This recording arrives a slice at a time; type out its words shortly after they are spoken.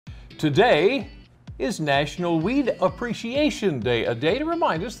Today is National Weed Appreciation Day, a day to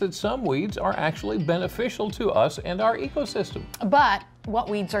remind us that some weeds are actually beneficial to us and our ecosystem. But what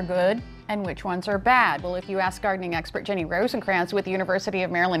weeds are good and which ones are bad? Well, if you ask gardening expert Ginny with the University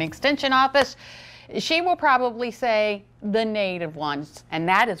of Maryland Extension Office, she will probably say the native ones, and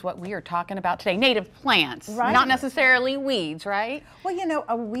that is what we are talking about today. Native plants, right. Not necessarily weeds, right? Well, you know,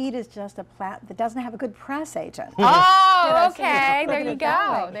 a weed is just a plant that doesn't have a good press agent. Oh, okay. There you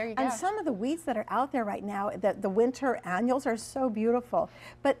go. There you go. And some of the weeds that are out there right now, the winter annuals are so beautiful,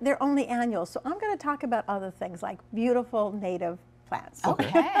 but they're only annuals. So I'm going to talk about other things like beautiful native plants.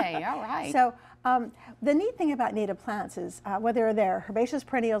 Okay, all right. So the neat thing about native plants is whether they're herbaceous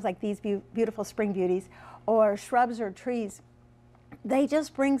perennials like these beautiful spring beauties or shrubs or trees, they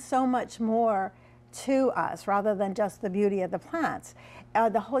just bring so much more to us rather than just the beauty of the plants.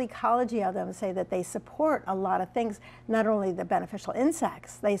 The whole ecology of them say that they support a lot of things, not only the beneficial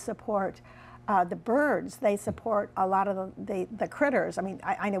insects, they support the birds, they support a lot of the critters. I mean,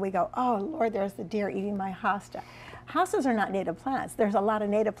 I know we go, oh Lord, there's the deer eating my hosta. Hostas are not native plants. There's a lot of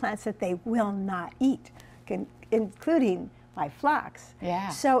native plants that they will not eat, including my phlox. Yeah.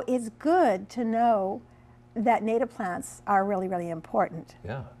 So it's good to know that native plants are really, really important.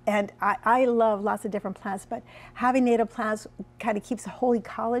 Yeah. And I love lots of different plants, but having native plants kind of keeps the whole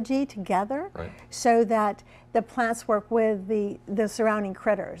ecology together, right, so that the plants work with the surrounding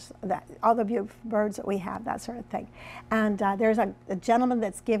critters, all the beautiful birds that we have, that sort of thing. And there's a gentleman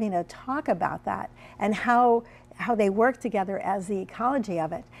that's giving a talk about that and how they work together as the ecology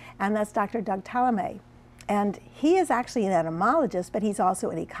of it, and that's Dr. Doug Talame. And he is actually an entomologist, but he's also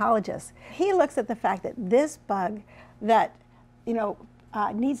an ecologist. He looks at the fact that this bug that, you know,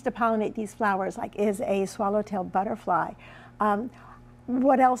 needs to pollinate these flowers, like is a swallowtail butterfly.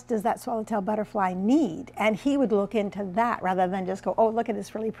 What else does that swallowtail butterfly need? And he would look into that rather than just go, oh, look at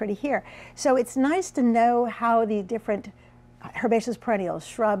this really pretty here. So it's nice to know how the different herbaceous perennials,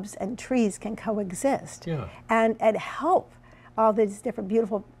 shrubs, and trees can coexist, yeah, and help all these different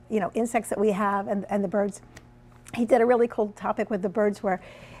beautiful, you know, insects that we have and the birds. He did a really cool topic with the birds where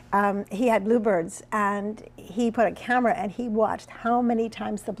he had bluebirds and he put a camera and he watched how many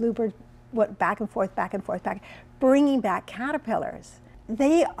times the bluebirds went back and forth, bringing back caterpillars.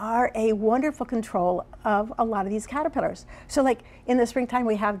 They are a wonderful control of a lot of these caterpillars. So like in the springtime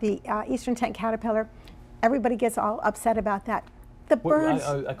we have the eastern tent caterpillar. Everybody gets all upset about that. The birds.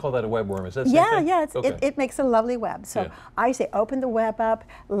 I call that a webworm. Is that the yeah, same thing? yeah, Okay. it makes a lovely web. So yeah, I say open the web up,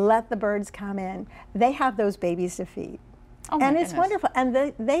 let the birds come in. They have those babies to feed. Oh, and my it's goodness. wonderful.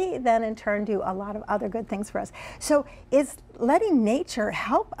 And they then in turn do a lot of other good things for us. So it's letting nature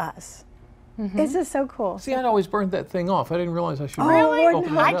help us. It's just so cool. See, I'd always burned that thing off. I didn't realize I should Really?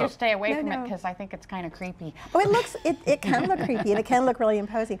 open that I up. just stay away from it No. because I think it's kind of creepy. Oh, it can look creepy and it can look really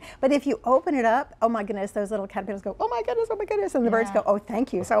imposing. But if you open it up, oh my goodness, those little caterpillars go, oh my goodness, and the birds go, oh,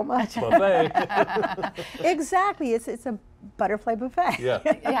 thank you so much. Buffet. Exactly, it's a butterfly buffet. Yeah.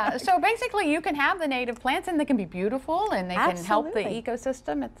 Yeah, so basically you can have the native plants and they can be beautiful and they can help the Absolutely.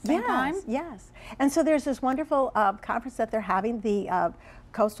 ecosystem at the same time. Yes. And so there's this wonderful conference that they're having. The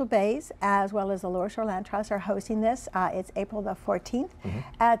Coastal Bays as well as the Lower Shore Land Trust are hosting this. It's April the 14th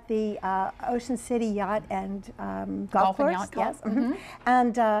at the Ocean City Yacht and Golf and Course. Yacht Club. Yes.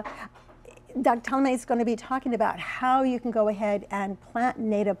 And Doug Talame is going to be talking about how you can go ahead and plant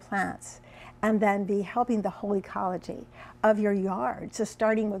native plants and then be helping the whole ecology of your yard. So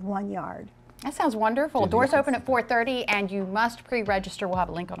starting with one yard. That sounds wonderful. Doors open at 4:30 and you must pre-register. We'll have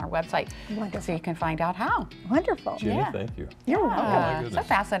a link on our website so you can find out how. Wonderful. Ginny, Yeah. thank you. You're welcome. my So goodness.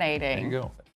 fascinating. There you go.